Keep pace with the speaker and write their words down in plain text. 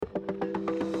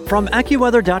From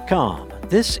AccuWeather.com,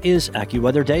 this is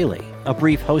AccuWeather Daily, a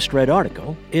brief host-read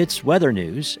article. It's weather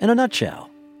news in a nutshell.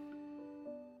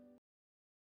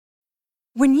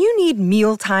 When you need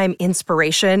mealtime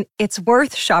inspiration, it's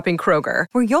worth shopping Kroger,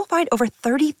 where you'll find over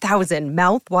 30,000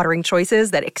 mouth-watering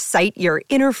choices that excite your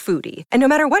inner foodie. And no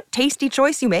matter what tasty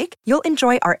choice you make, you'll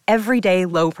enjoy our everyday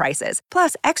low prices,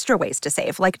 plus extra ways to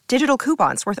save, like digital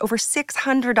coupons worth over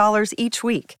 $600 each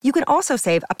week. You can also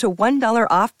save up to $1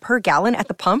 off per gallon at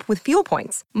the pump with fuel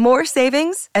points. More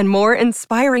savings and more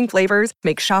inspiring flavors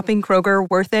make shopping Kroger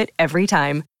worth it every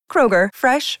time. Kroger,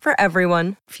 fresh for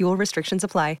everyone. Fuel restrictions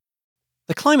apply.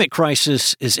 The climate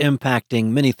crisis is impacting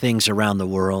many things around the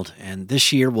world, and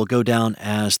this year will go down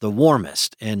as the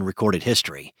warmest in recorded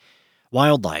history.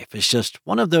 Wildlife is just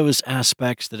one of those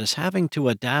aspects that is having to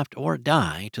adapt or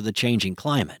die to the changing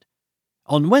climate.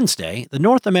 On Wednesday, the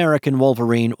North American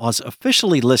Wolverine was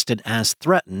officially listed as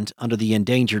threatened under the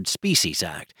Endangered Species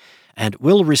Act and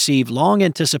will receive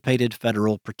long-anticipated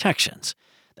federal protections.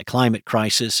 The climate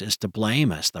crisis is to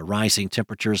blame as the rising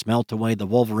temperatures melt away the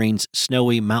wolverine's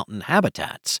snowy mountain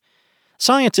habitats.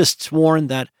 Scientists warn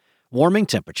that warming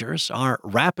temperatures are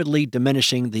rapidly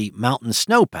diminishing the mountain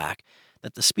snowpack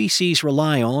that the species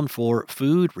rely on for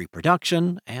food,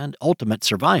 reproduction, and ultimate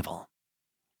survival.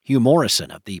 Hugh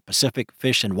Morrison of the Pacific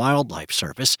Fish and Wildlife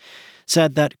Service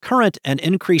said that current and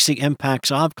increasing impacts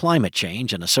of climate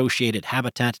change and associated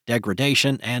habitat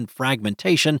degradation and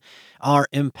fragmentation are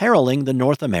imperiling the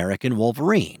North American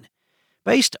wolverine.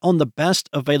 Based on the best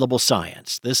available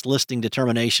science, this listing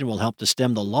determination will help to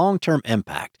stem the long-term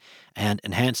impact and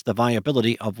enhance the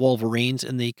viability of wolverines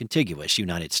in the contiguous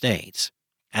United States.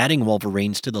 Adding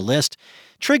wolverines to the list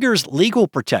triggers legal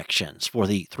protections for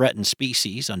the threatened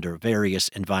species under various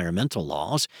environmental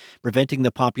laws, preventing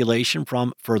the population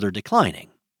from further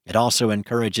declining. It also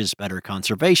encourages better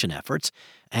conservation efforts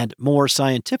and more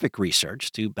scientific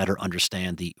research to better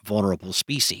understand the vulnerable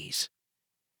species.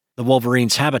 The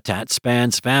wolverine's habitat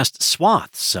spans vast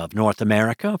swaths of North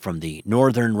America, from the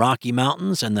northern Rocky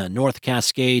Mountains and the North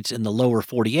Cascades in the lower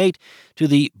 48 to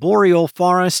the boreal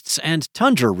forests and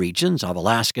tundra regions of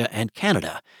Alaska and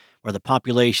Canada, where the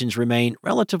populations remain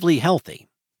relatively healthy.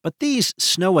 But these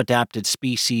snow-adapted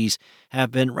species have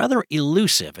been rather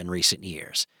elusive in recent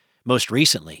years. Most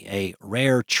recently, a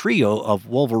rare trio of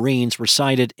wolverines were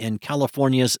sighted in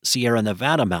California's Sierra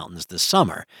Nevada mountains this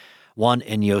summer, one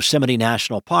in Yosemite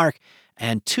National Park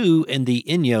and two in the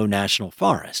Inyo National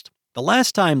Forest. The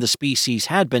last time the species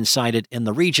had been sighted in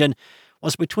the region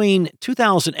was between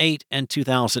 2008 and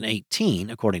 2018,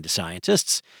 according to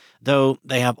scientists, though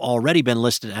they have already been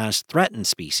listed as threatened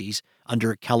species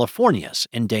under California's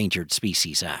Endangered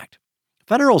Species Act.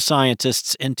 Federal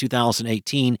scientists in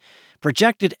 2018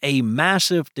 projected a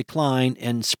massive decline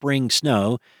in spring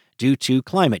snow due to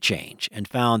climate change and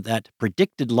found that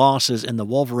predicted losses in the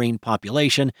wolverine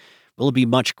population will be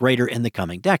much greater in the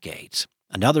coming decades.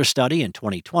 Another study in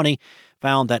 2020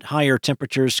 found that higher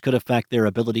temperatures could affect their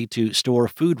ability to store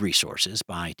food resources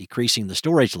by decreasing the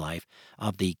storage life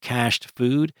of the cached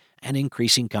food and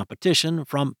increasing competition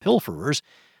from pilferers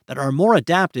that are more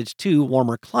adapted to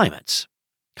warmer climates.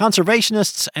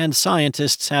 Conservationists and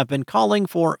scientists have been calling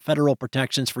for federal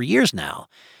protections for years now,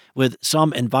 with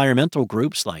some environmental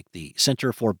groups like the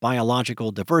Center for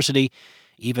Biological Diversity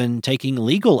even taking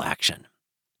legal action.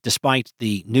 Despite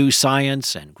the new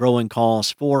science and growing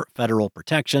calls for federal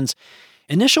protections,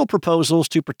 initial proposals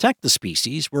to protect the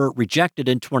species were rejected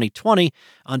in 2020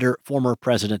 under former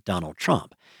President Donald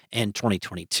Trump. In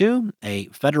 2022, a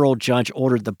federal judge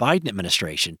ordered the Biden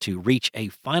administration to reach a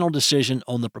final decision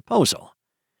on the proposal.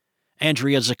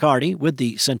 Andrea Zaccardi, with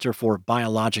the Center for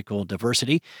Biological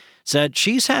Diversity, said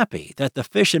she's happy that the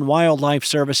Fish and Wildlife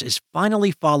Service is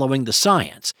finally following the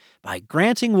science by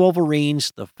granting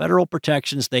wolverines the federal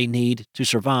protections they need to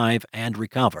survive and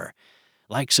recover.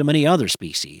 Like so many other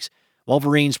species,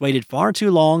 wolverines waited far too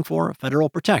long for federal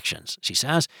protections, she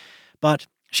says, but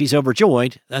she's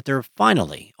overjoyed that they're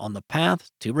finally on the path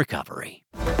to recovery.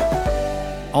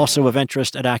 Also of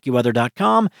interest at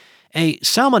AccuWeather.com, a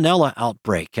salmonella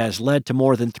outbreak has led to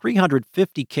more than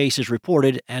 350 cases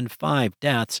reported and 5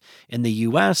 deaths in the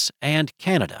U.S. and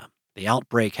Canada. The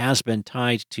outbreak has been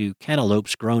tied to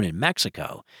cantaloupes grown in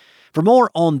Mexico. For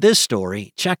more on this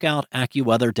story, check out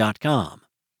AccuWeather.com.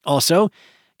 Also,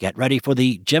 get ready for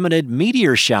the Geminid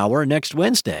meteor shower next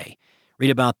Wednesday. Read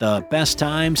about the best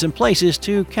times and places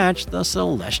to catch the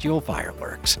celestial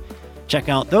fireworks. Check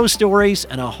out those stories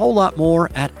and a whole lot more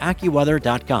at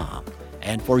AccuWeather.com.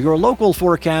 And for your local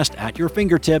forecast at your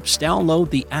fingertips,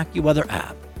 download the AccuWeather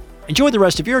app. Enjoy the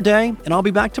rest of your day, and I'll be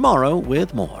back tomorrow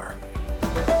with more.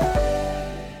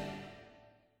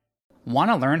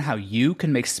 Want to learn how you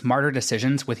can make smarter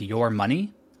decisions with your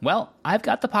money? Well, I've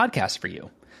got the podcast for you.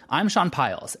 I'm Sean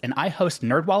Piles, and I host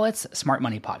NerdWallet's Smart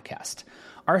Money Podcast.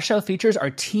 Our show features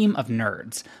our team of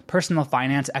nerds, personal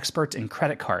finance experts in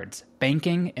credit cards,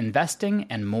 banking, investing,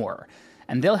 and more.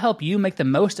 And they'll help you make the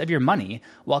most of your money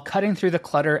while cutting through the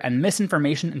clutter and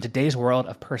misinformation in today's world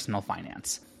of personal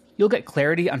finance. You'll get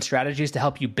clarity on strategies to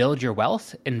help you build your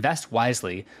wealth, invest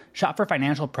wisely, shop for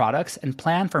financial products, and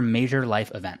plan for major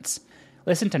life events.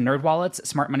 Listen to NerdWallet's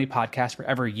Smart Money Podcast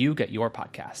wherever you get your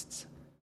podcasts.